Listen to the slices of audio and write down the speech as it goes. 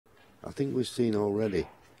I think we've seen already.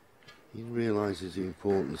 He realises the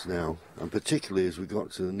importance now, and particularly as we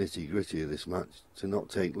got to the nitty-gritty of this match, to not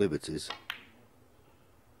take liberties.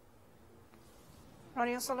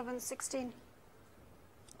 Ronnie O'Sullivan, 16.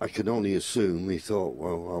 I can only assume he thought,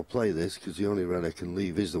 well, I'll play this because the only red I can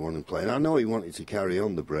leave is the one in play. And I know he wanted to carry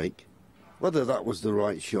on the break. Whether that was the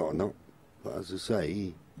right shot or not, but as I say,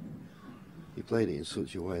 he played it in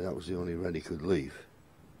such a way that was the only red he could leave.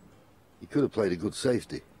 He could have played a good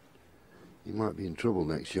safety. He might be in trouble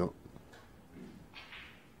next shot.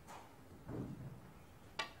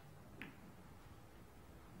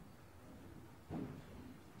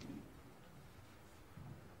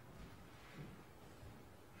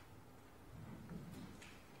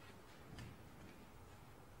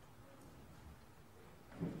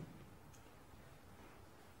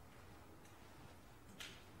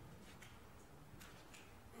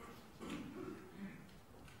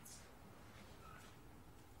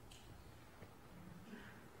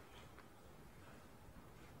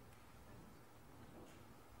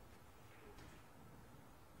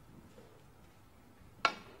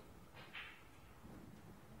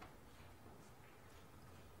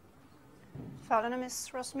 Foul and a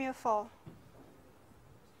miss, Rosmere 4.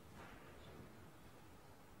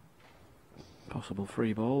 Possible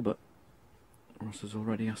free ball, but Ross has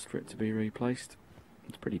already asked for it to be replaced.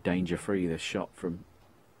 It's pretty danger-free, this shot from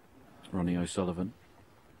Ronnie O'Sullivan.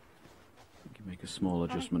 You can make a small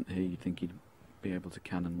adjustment here. You'd think he'd be able to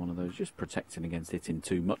cannon one of those, just protecting against hitting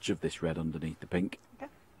too much of this red underneath the pink. Okay,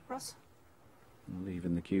 Ross. And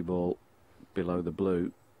leaving the cue ball below the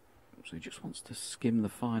blue. So he just wants to skim the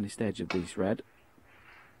finest edge of this red.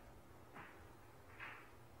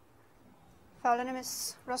 Foul and a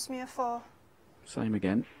miss, Rosmere 4. Same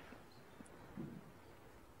again.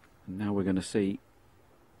 And now we're going to see,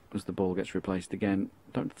 as the ball gets replaced again,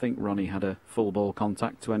 don't think Ronnie had a full ball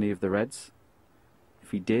contact to any of the reds. If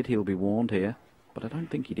he did, he'll be warned here, but I don't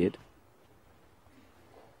think he did.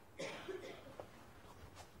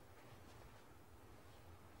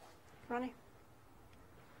 Ronnie.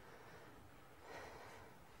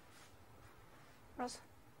 Ross,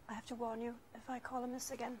 I have to warn you, if I call a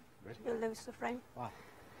miss again, you'll lose the frame. Why?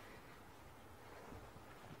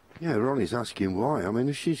 Yeah, Ronnie's asking why. I mean,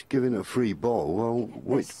 if she's giving a free ball, well,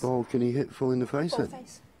 which ball can he hit full in the face then?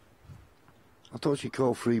 Face. I thought she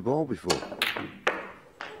called free ball before.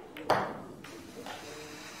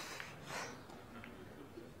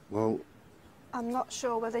 Well, I'm not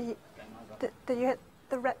sure whether he... Did you hit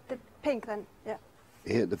the pink then? Yeah.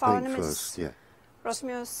 he hit the Foul pink and a miss. first, yeah.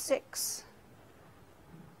 Rosmere 6.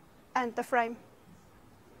 And the frame.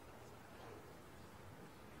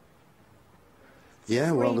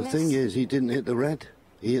 Yeah, well, the Free thing miss. is, he didn't hit the red.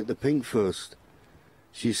 He hit the pink first.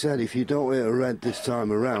 She said, if you don't hit a red this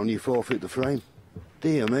time around, you forfeit the frame.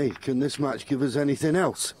 Dear me, can this match give us anything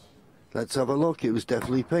else? Let's have a look. It was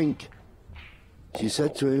definitely pink. She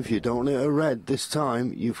said to him, if you don't hit a red this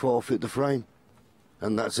time, you forfeit the frame.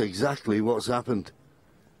 And that's exactly what's happened.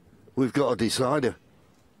 We've got a decider.